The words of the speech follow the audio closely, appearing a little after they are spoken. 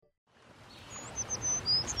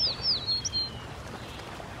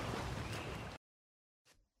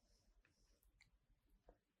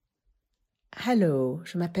Hello,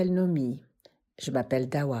 je m'appelle Nomi. Je m'appelle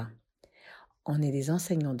Dawa. On est des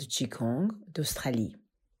enseignants de Qigong d'Australie.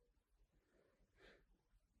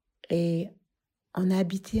 Et on a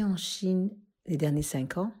habité en Chine les derniers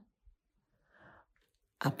 5 ans,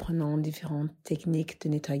 apprenant différentes techniques de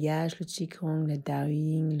nettoyage, le Qigong, le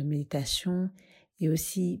Daoing, la méditation, et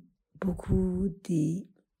aussi beaucoup des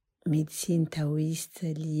médecines taoïstes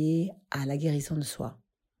liées à la guérison de soi.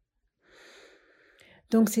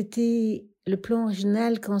 Donc c'était le plan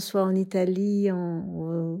original qu'on soit en Italie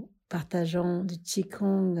en partageant du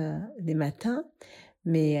Qigong les matins,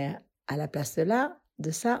 mais à la place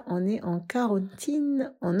de ça, on est en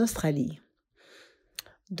quarantaine en Australie.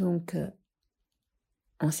 Donc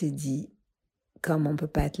on s'est dit, comme on ne peut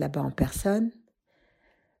pas être là-bas en personne,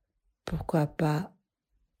 pourquoi pas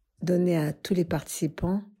donner à tous les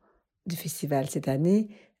participants du festival cette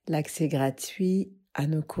année l'accès gratuit à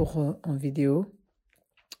nos cours en vidéo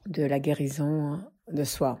de la guérison de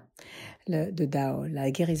soi, de Dao, la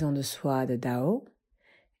guérison de soi de Dao,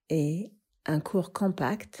 et un cours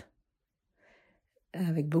compact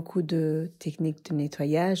avec beaucoup de techniques de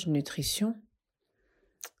nettoyage, de nutrition,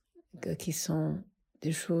 qui sont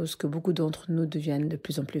des choses que beaucoup d'entre nous deviennent de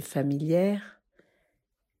plus en plus familières.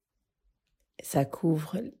 Ça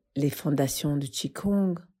couvre les fondations du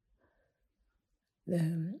Qigong,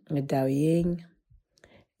 le Daoing.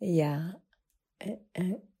 Il y a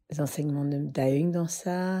les enseignements de Daoing dans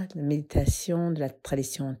ça, la méditation de la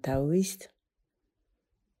tradition taoïste,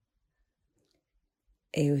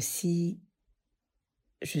 et aussi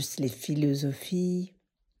juste les philosophies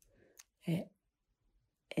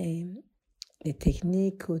et les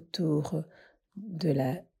techniques autour de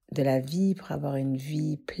la vie pour avoir une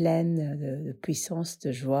vie pleine de puissance,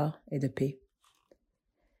 de joie et de paix.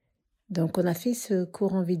 Donc on a fait ce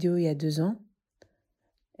cours en vidéo il y a 2 ans.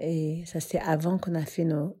 Et ça, c'est avant qu'on a fait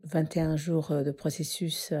nos 21 jours de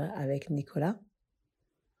processus avec Nicolas.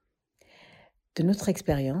 De notre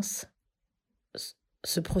expérience,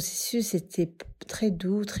 ce processus était très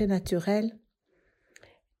doux, très naturel.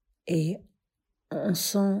 Et on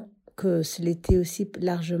sent que ce l'était aussi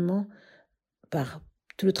largement par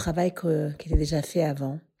tout le travail qui était déjà fait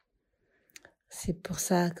avant. C'est pour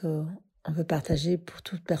ça qu'on veut partager pour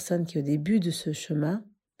toute personne qui est au début de ce chemin,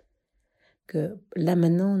 que là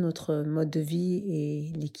maintenant notre mode de vie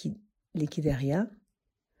est liquidérien,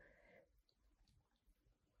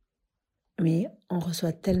 mais on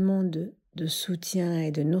reçoit tellement de soutien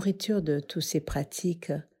et de nourriture de toutes ces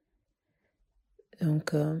pratiques.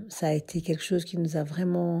 Donc ça a été quelque chose qui nous a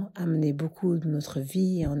vraiment amené beaucoup de notre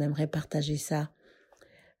vie, et on aimerait partager ça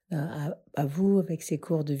à vous avec ces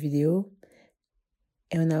cours de vidéo.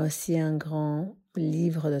 Et on a aussi un grand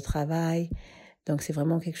livre de travail, donc c'est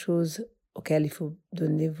vraiment quelque chose auquel il faut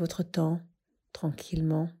donner votre temps,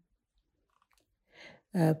 tranquillement.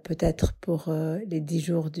 Peut-être pour les 10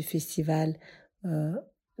 jours du festival, vous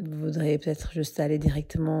voudriez peut-être juste aller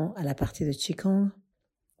directement à la partie de Qigong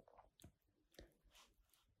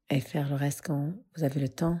et faire le reste quand vous avez le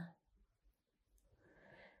temps.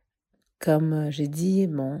 Comme j'ai dit,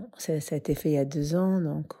 ça a été fait il y a 2 ans,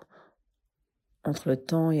 donc entre le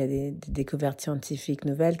temps, il y a des découvertes scientifiques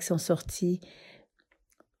nouvelles qui sont sorties.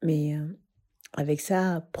 Mais avec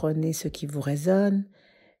ça, prenez ce qui vous résonne,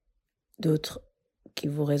 d'autres qui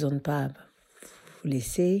ne vous résonnent pas, vous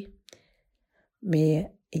laissez.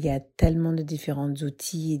 Mais il y a tellement de différents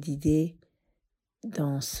outils et d'idées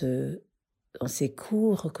dans ces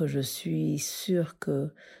cours que je suis sûre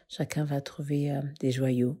que chacun va trouver des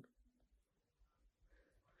joyaux.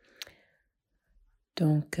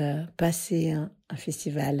 Donc, passez un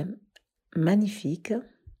festival magnifique.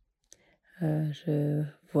 Je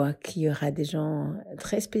vois qu'il y aura des gens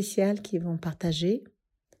très spéciaux qui vont partager.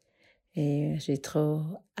 Et j'ai trop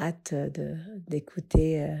hâte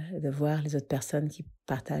d'écouter, de voir les autres personnes qui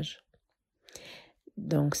partagent.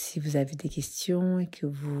 Donc, si vous avez des questions et que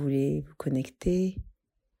vous voulez vous connecter,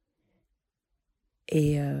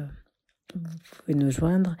 et vous pouvez nous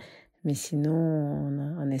joindre. Mais sinon,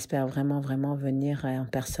 on espère vraiment venir en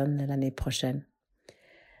personne l'année prochaine.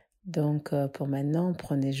 Donc, pour maintenant,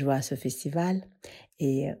 prenez joie à ce festival.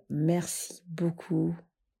 Et merci beaucoup.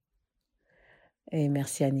 Et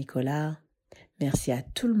merci à Nicolas. Merci à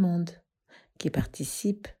tout le monde qui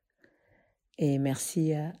participe. Et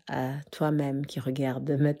merci à toi-même qui regarde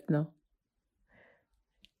maintenant.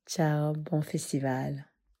 Ciao, bon festival.